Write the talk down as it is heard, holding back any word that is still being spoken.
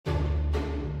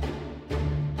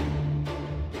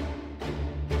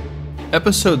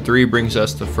Episode 3 brings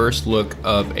us the first look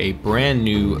of a brand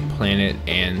new planet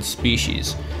and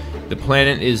species. The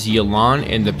planet is Yeelani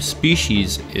and the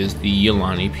species is the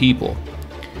Yeelani people.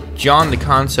 John, the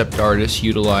concept artist,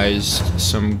 utilized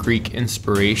some Greek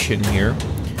inspiration here.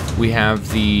 We have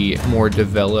the more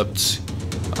developed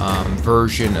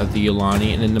version of the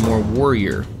Yeelani and then the more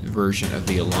warrior version of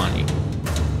the Yeelani.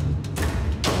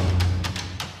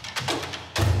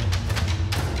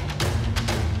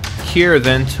 Keir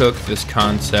then took this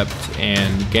concept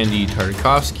and Genndy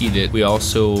Tartakovsky did. We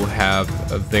also have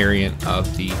a variant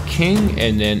of the king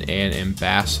and then an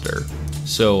ambassador.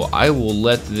 So I will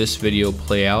let this video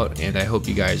play out and I hope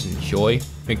you guys enjoy.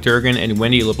 McDurgan and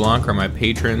Wendy LeBlanc are my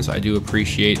patrons. I do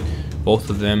appreciate both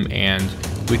of them and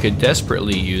we could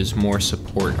desperately use more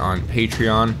support on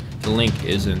Patreon. The link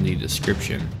is in the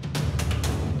description.